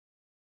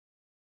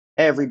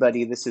Hey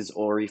everybody, this is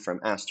Ori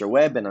from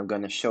AstroWeb, and I'm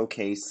going to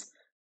showcase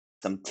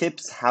some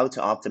tips how to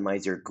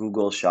optimize your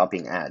Google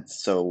Shopping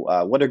ads. So,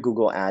 what are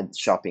Google Ads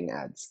shopping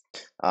ads?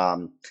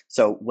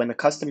 So, when a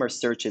customer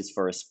searches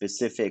for a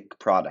specific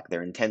product,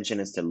 their intention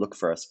is to look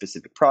for a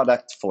specific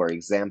product, for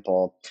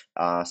example,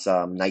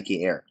 some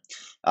Nike Air.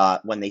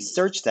 When they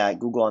search that,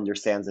 Google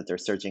understands that they're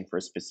searching for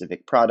a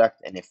specific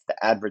product, and if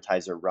the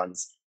advertiser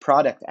runs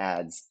product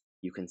ads,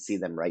 you can see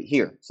them right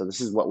here. So,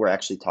 this is what we're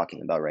actually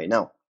talking about right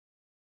now.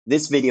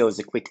 This video is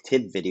a quick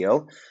tip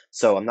video,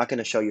 so I'm not going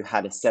to show you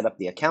how to set up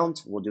the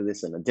account. We'll do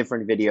this in a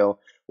different video.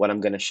 What I'm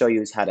going to show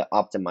you is how to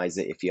optimize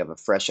it if you have a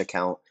fresh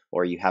account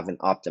or you haven't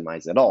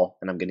optimized at all,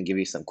 and I'm going to give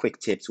you some quick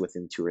tips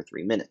within 2 or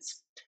 3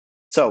 minutes.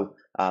 So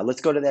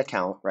let's go to the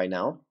account right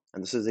now,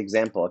 and this is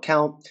example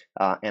account,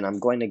 and I'm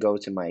going to go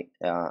to my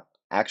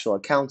actual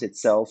account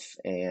itself,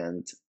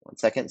 and one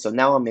second. So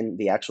now I'm in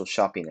the actual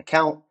shopping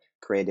account,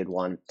 created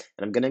one,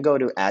 and I'm going to go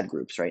to ad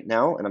groups right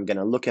now, and I'm going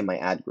to look at my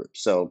ad group.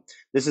 So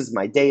this is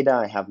my data.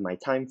 I have my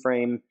time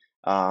frame,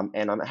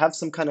 and I have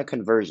some kind of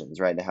conversions,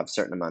 right? I have a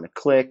certain amount of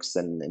clicks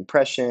and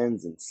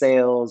impressions and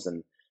sales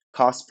and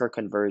cost per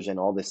conversion,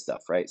 all this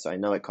stuff, right? So I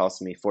know it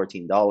costs me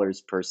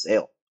 $14 per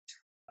sale,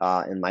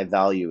 and my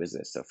value is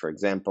this. So for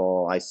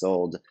example, I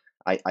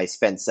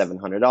spent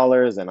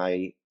 $700 and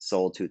I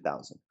sold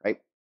 2,000, right?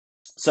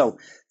 So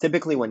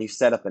typically when you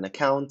set up an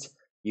account,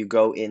 you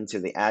go into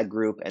the ad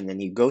group and then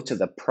you go to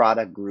the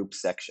product group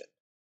section.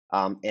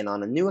 And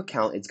on a new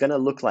account, it's going to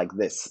look like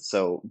this.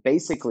 So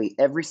basically,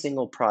 every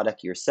single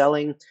product you're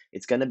selling,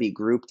 it's going to be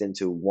grouped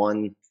into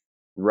one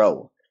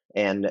row.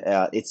 And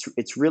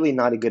it's really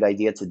not a good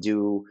idea to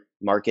do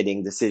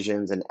marketing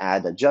decisions and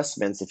ad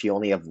adjustments if you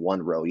only have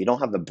one row. You don't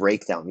have a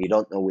breakdown. You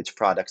don't know which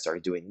products are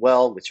doing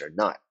well, which are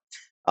not.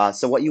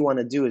 So what you want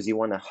to do is you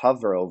want to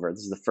hover over.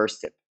 This is the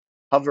first tip.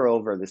 Hover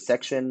over the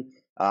section,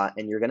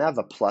 and you're going to have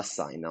a plus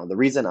sign. Now, the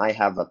reason I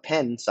have a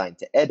pen sign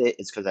to edit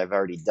is because I've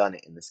already done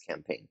it in this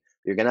campaign.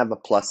 You're going to have a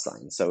plus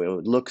sign, so it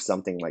would look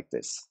something like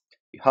this.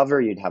 You hover,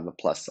 you'd have a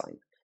plus sign.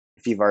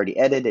 If you've already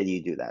edited,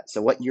 you do that.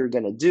 So what you're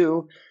going to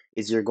do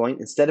is you're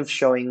going, instead of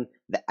showing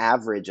the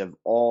average of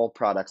all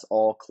products,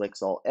 all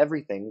clicks, all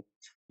everything,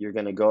 you're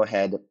going to go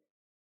ahead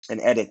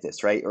and edit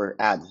this, right? Or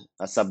add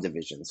a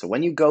subdivision. So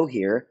when you go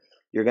here,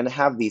 you're going to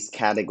have these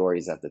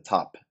categories at the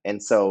top.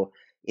 And so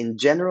in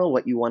general,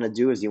 what you want to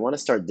do is you want to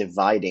start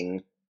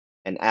dividing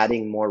and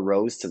adding more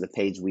rows to the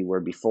page we were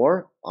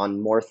before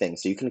on more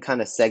things. So you can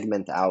kind of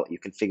segment out, you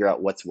can figure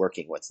out what's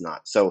working, what's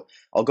not. So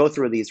I'll go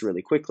through these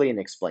really quickly and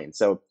explain.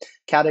 So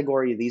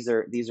category, these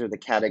are the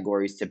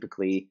categories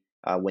typically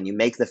when you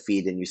make the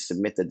feed and you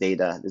submit the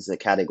data, this is the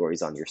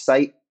categories on your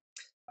site.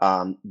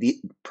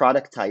 The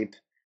product type,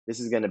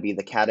 this is going to be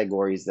the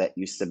categories that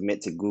you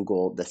submit to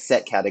Google, the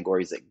set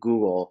categories that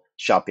Google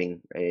Shopping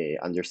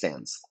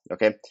understands.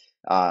 Okay.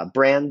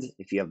 Brand,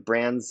 if you have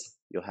brands,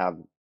 you'll have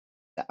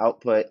the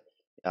output.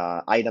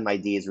 Item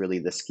ID is really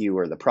the SKU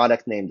or the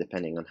product name,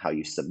 depending on how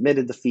you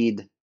submitted the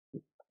feed.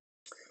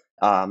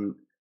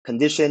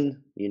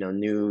 Condition,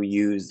 new,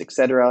 used,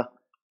 etc.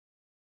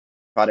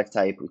 Product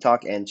type, we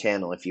talk, and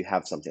channel if you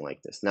have something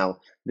like this. Now,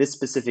 this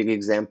specific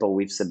example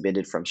we've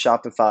submitted from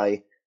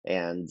Shopify,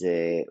 and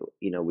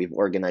we've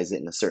organized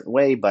it in a certain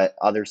way, but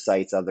other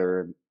sites,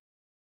 other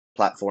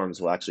platforms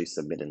will actually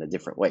submit in a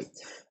different way.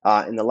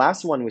 And the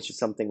last one, which is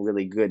something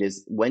really good,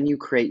 is when you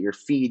create your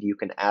feed, you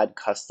can add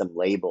custom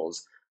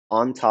labels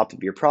on top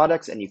of your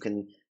products, and you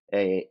can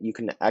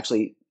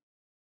actually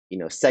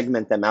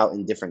segment them out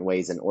in different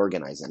ways and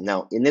organize them.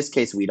 Now, in this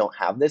case, we don't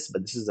have this,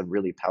 but this is a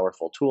really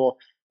powerful tool,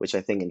 which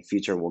I think in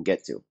future we'll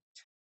get to.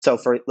 So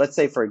let's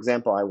say, for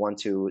example, I want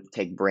to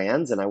take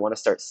brands and I want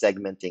to start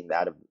segmenting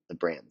that of the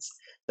brands.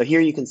 So here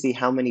you can see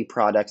how many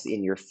products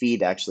in your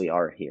feed actually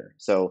are here.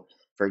 So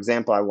for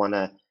example, I want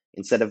to,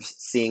 instead of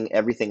seeing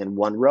everything in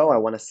one row, I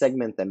want to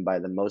segment them by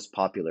the most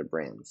popular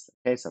brands.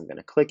 Okay, so I'm going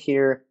to click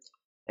here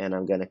and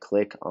I'm going to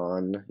click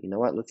on, you know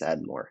what, let's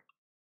add more.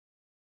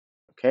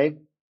 Okay,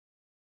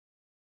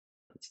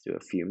 let's do a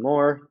few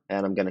more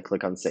and I'm going to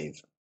click on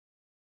save.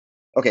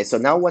 Okay, so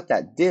now what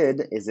that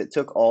did is it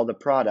took all the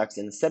products,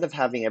 and instead of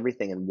having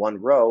everything in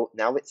one row,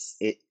 now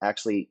it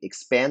actually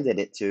expanded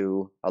it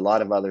to a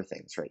lot of other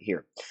things right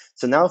here.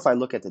 So now if I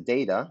look at the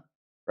data,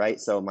 right,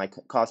 so my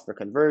cost per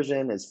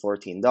conversion is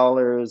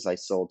 $14, I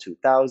sold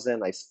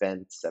 2,000, I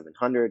spent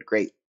 700,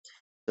 great.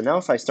 So now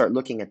if I start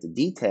looking at the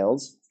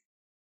details,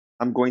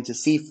 I'm going to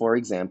see, for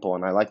example,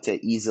 and I like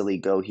to easily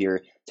go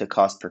here to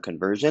cost per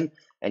conversion,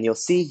 and you'll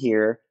see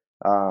here.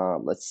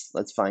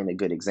 Let's find a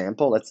good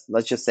example.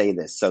 Let's just say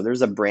this. So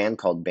there's a brand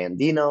called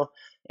Bandino,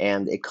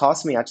 and it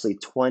cost me actually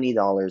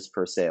 $20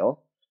 per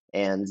sale.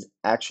 And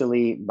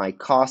actually, my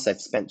cost, I've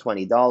spent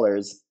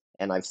 $20,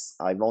 and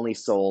I've only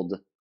sold.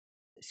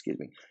 Excuse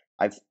me.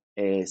 I've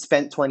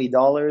spent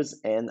 $20,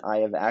 and I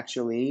have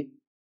actually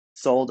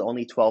sold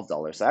only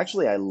 $12. So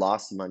actually, I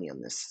lost money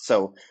on this.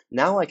 So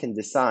now I can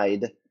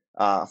decide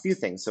a few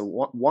things. So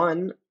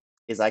one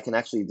is I can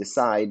actually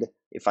decide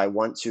if I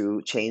want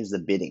to change the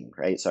bidding,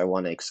 right? So I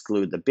want to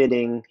exclude the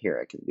bidding. Here,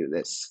 I can do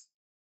this.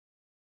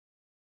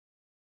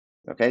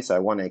 Okay, so I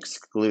want to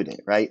exclude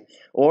it, right?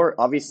 Or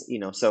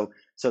obviously, so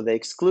the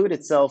exclude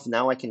itself,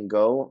 now I can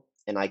go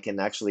and I can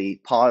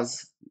actually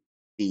pause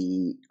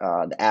the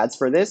ads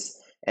for this,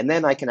 and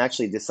then I can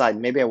actually decide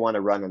maybe I want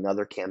to run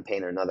another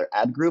campaign or another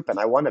ad group, and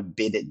I want to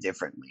bid it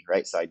differently,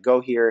 right? So I'd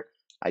go here,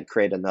 I'd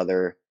create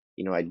another,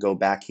 I'd go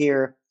back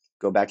here,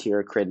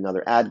 create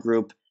another ad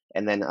group,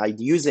 and then I'd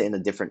use it in a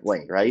different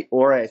way, right?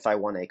 Or if I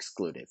want to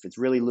exclude it, if it's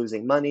really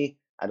losing money,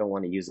 I don't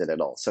want to use it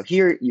at all. So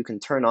here you can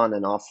turn on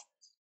and off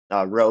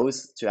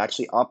rows to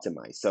actually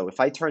optimize. So if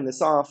I turn this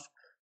off,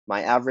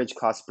 my average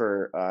cost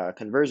per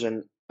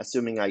conversion,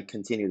 assuming I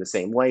continue the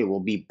same way, will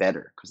be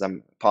better because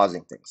I'm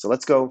pausing things. So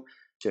let's go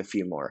to a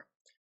few more.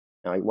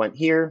 Now I went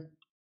here.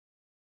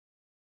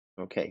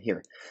 Okay,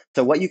 here.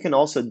 So what you can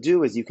also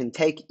do is you can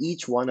take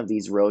each one of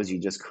these rows you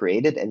just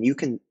created and you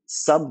can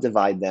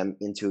subdivide them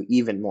into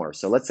even more.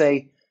 So let's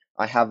say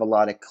I have a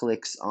lot of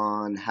clicks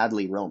on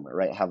Hadley Romer,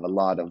 right? I have a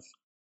lot of,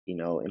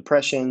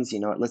 impressions.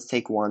 Let's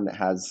take one that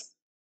has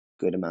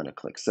good amount of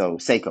clicks. So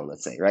Seiko,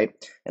 let's say, right?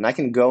 And I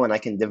can go and I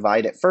can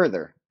divide it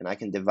further. And I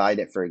can divide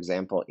it, for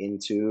example,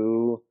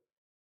 into,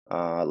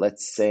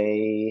 let's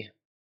say,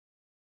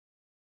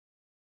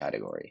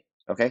 category.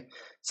 Okay.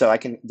 So I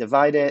can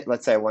divide it.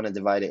 Let's say I want to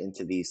divide it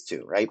into these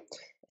two, right?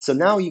 So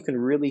now you can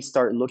really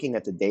start looking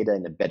at the data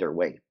in a better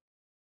way.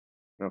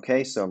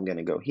 Okay. So I'm going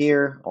to go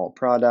here, all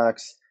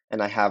products,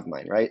 and I have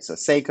mine, right? So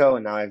Seiko,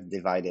 and now I've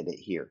divided it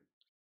here.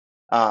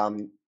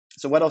 Um,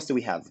 so what else do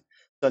we have?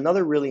 So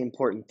another really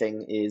important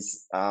thing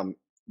is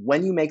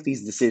when you make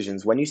these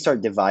decisions, when you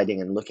start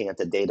dividing and looking at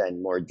the data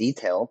in more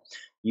detail,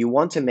 you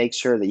want to make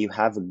sure that you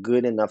have a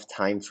good enough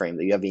time frame,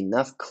 that you have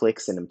enough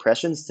clicks and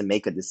impressions to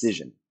make a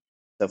decision.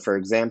 So for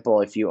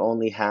example, if you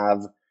only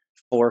have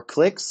 4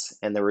 clicks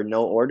and there were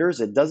no orders,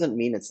 it doesn't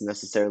mean it's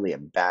necessarily a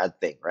bad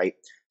thing, right?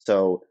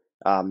 So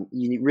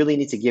you really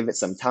need to give it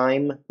some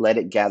time, let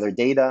it gather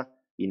data,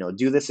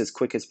 do this as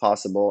quick as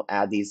possible,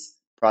 add these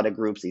product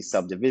groups, these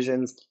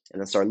subdivisions, and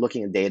then start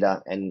looking at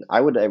data. And I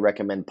would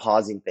recommend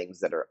pausing things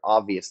that are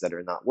obvious that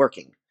are not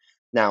working.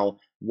 Now,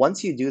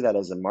 once you do that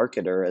as a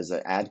marketer, as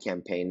an ad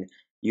campaign,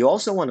 you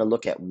also want to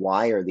look at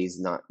why are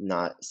these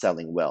not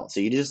selling well. So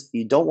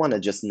you don't want to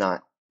just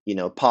not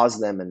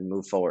pause them and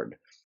move forward.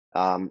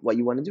 What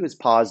you want to do is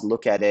pause,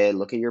 look at it,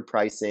 look at your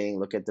pricing,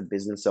 look at the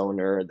business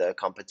owner, the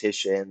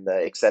competition,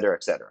 the et cetera,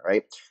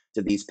 right?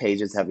 Do these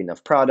pages have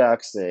enough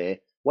products?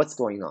 What's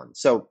going on?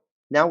 So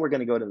now we're going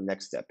to go to the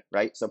next step,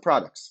 right? So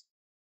products.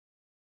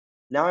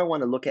 Now I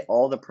want to look at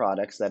all the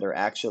products that are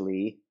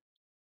actually,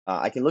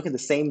 I can look at the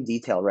same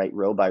detail, right?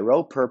 Row by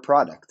row per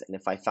product. And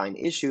if I find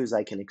issues,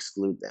 I can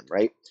exclude them,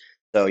 right?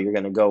 So you're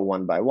going to go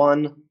one by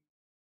one,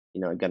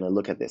 I'm going to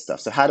look at this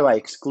stuff. So how do I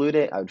exclude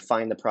it? I would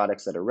find the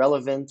products that are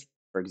relevant.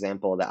 For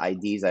example, the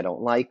IDs I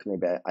don't like,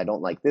 maybe I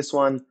don't like this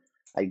one.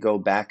 I go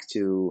back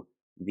to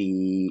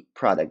the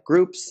product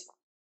groups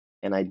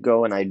and I'd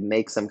go and I'd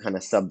make some kind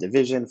of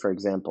subdivision, for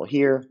example,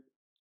 here,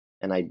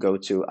 and I'd go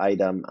to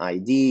item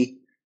ID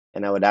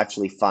and I would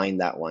actually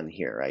find that one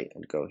here, right?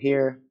 I'd go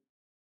here.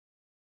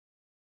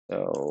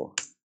 So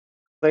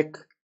click,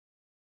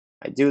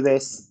 I do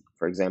this.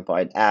 For example,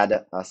 I'd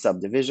add a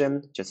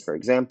subdivision, just for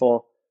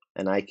example,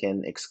 and I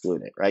can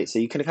exclude it, right? So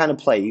you can kind of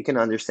play, you can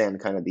understand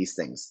kind of these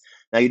things.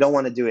 Now, you don't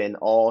want to do it in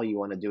all, you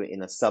want to do it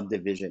in a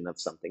subdivision of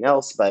something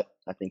else, but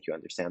I think you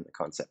understand the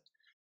concept.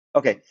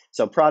 Okay,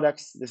 so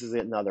products, this is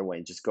another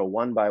way. Just go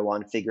one by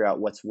one, figure out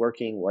what's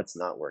working, what's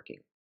not working.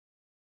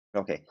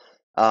 Okay.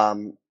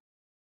 Um,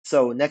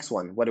 so next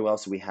one, what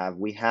else do we have?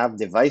 We have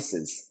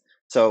devices.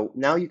 So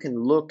now you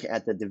can look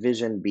at the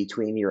division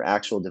between your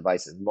actual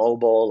devices,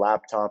 mobile,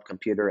 laptop,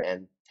 computer,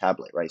 and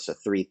tablet, right? So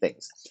 3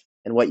 things.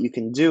 And what you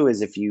can do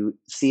is if you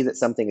see that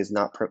something is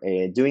not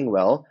doing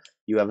well,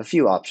 you have a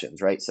few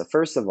options, right? So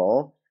first of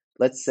all,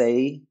 let's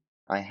say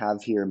I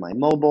have here my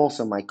mobile,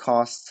 so my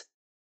cost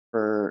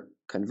per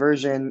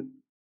conversion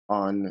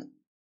on,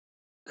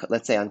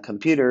 let's say on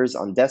computers,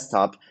 on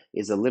desktop,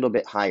 is a little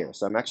bit higher.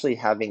 So I'm actually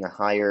having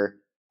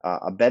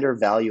a better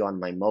value on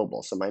my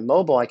mobile. So my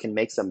mobile, I can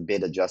make some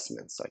bid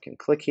adjustments. So I can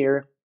click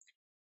here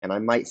and I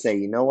might say,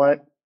 you know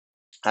what?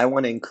 I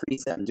want to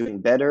increase it. I'm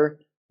doing better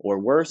or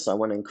worse. I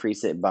want to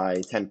increase it by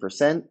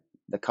 10%,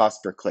 the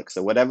cost per click.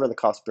 So whatever the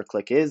cost per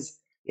click is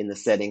in the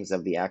settings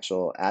of the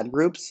actual ad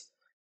groups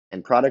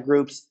and product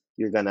groups,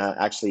 you're going to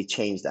actually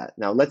change that.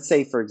 Now, let's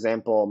say, for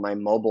example, my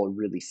mobile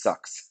really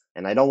sucks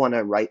and I don't want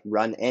to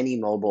run any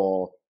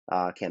mobile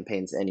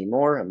campaigns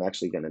anymore. I'm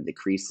actually going to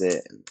decrease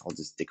it and I'll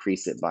just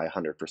decrease it by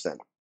 100%.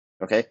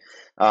 Okay.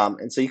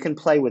 And so you can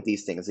play with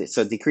these things.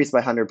 So decrease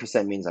by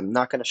 100% means I'm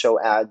not going to show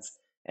ads,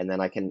 and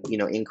then I can,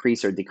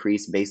 increase or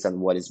decrease based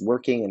on what is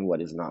working and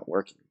what is not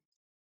working.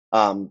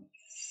 Um,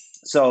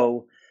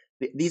 so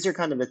these are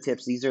kind of the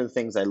tips. These are the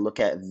things I look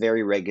at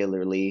very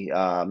regularly,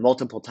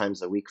 multiple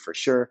times a week for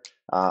sure.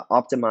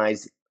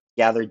 Optimize,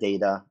 gather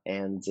data,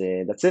 and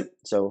that's it.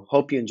 So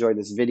hope you enjoyed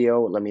this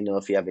video. Let me know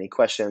if you have any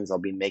questions. I'll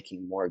be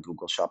making more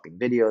Google Shopping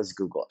videos,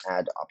 Google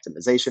Ad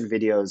optimization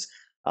videos,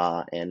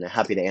 and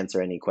happy to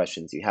answer any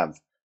questions you have.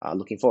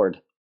 Looking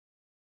forward.